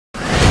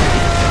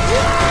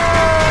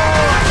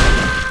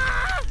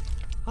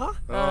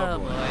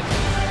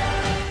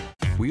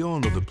We all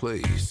know the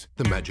place.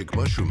 The magic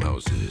mushroom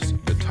houses,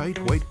 the tight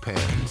white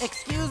pants.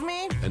 Excuse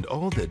me? And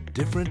all the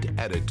different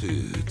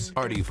attitudes.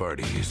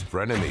 Arty-farties,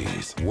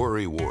 frenemies,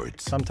 worrywarts.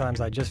 Sometimes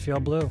I just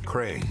feel blue.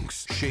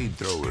 Cranks, shade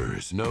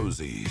throwers,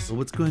 nosies. Well,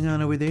 what's going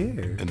on over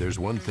there? And there's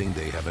one thing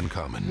they have in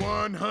common.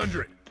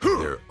 100.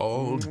 They're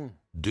all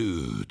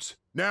dudes.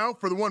 Now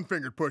for the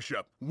one-fingered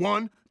push-up.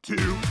 1,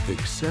 2.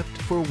 Except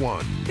for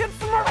one. Get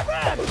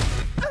Smurfette!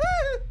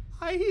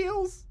 High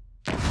heels.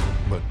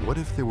 But what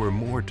if there were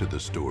more to the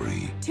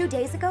story? 2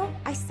 days ago,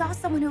 I saw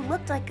someone who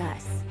looked like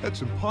us.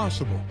 That's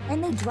impossible.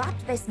 And they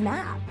dropped this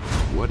map.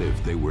 What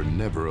if they were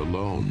never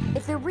alone?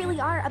 If there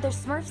really are other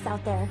Smurfs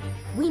out there,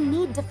 we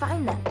need to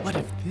find them. What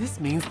if this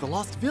means the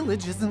Lost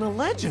Village isn't a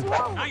legend?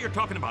 Now you're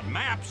talking about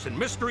maps and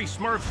mystery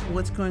Smurfs.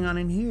 What's going on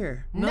in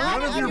here?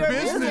 None of your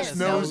business,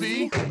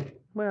 nosy.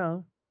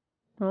 Well,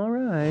 all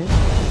right.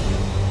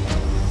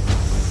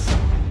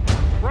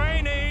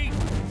 Brainy!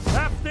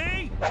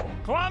 Hefty!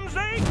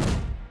 Clumsy!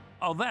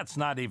 Oh, that's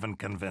not even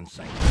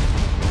convincing.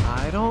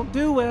 I don't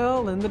do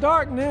well in the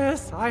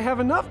darkness. I have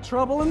enough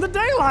trouble in the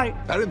daylight.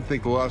 I didn't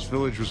think the Lost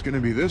Village was going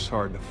to be this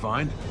hard to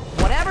find.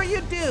 Whatever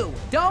you do,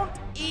 don't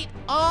eat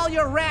all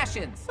your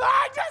rations.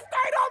 I just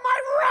ate all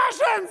my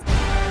rations!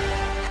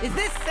 Is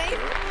this safe?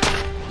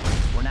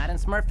 We're not in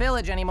Smurf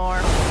Village anymore.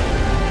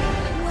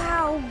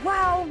 Wow,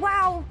 wow,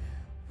 wow,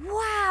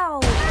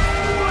 wow.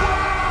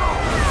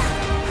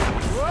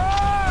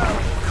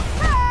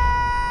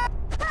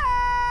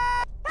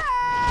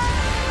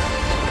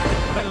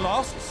 The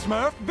Lost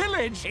Smurf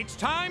Village! It's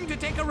time to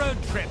take a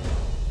road trip.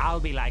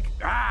 I'll be like,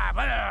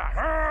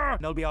 and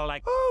they'll be all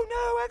like, oh no,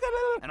 I got a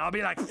little... And I'll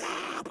be like,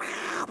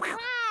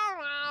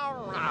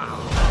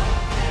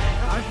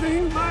 I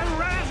think my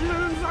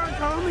rations are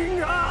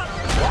coming up.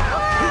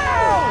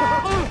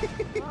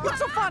 What's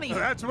so funny?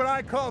 That's what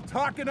I call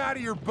talking out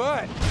of your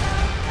butt.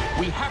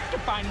 we have to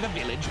find the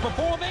village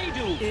before they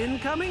do.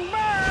 Incoming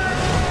bird!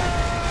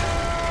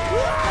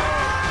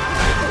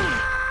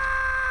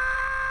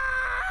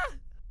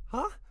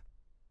 Huh?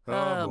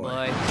 Oh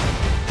boy.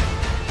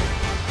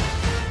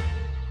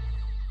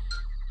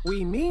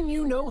 We mean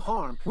you no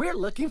harm. We're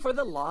looking for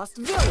the Lost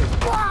Village.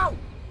 Wow!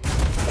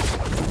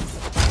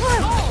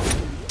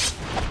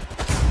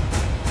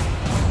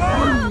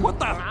 What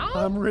the?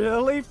 I'm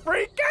really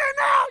freaking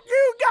out,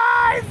 you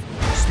guys!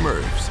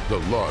 Smurfs, the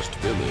Lost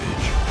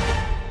Village.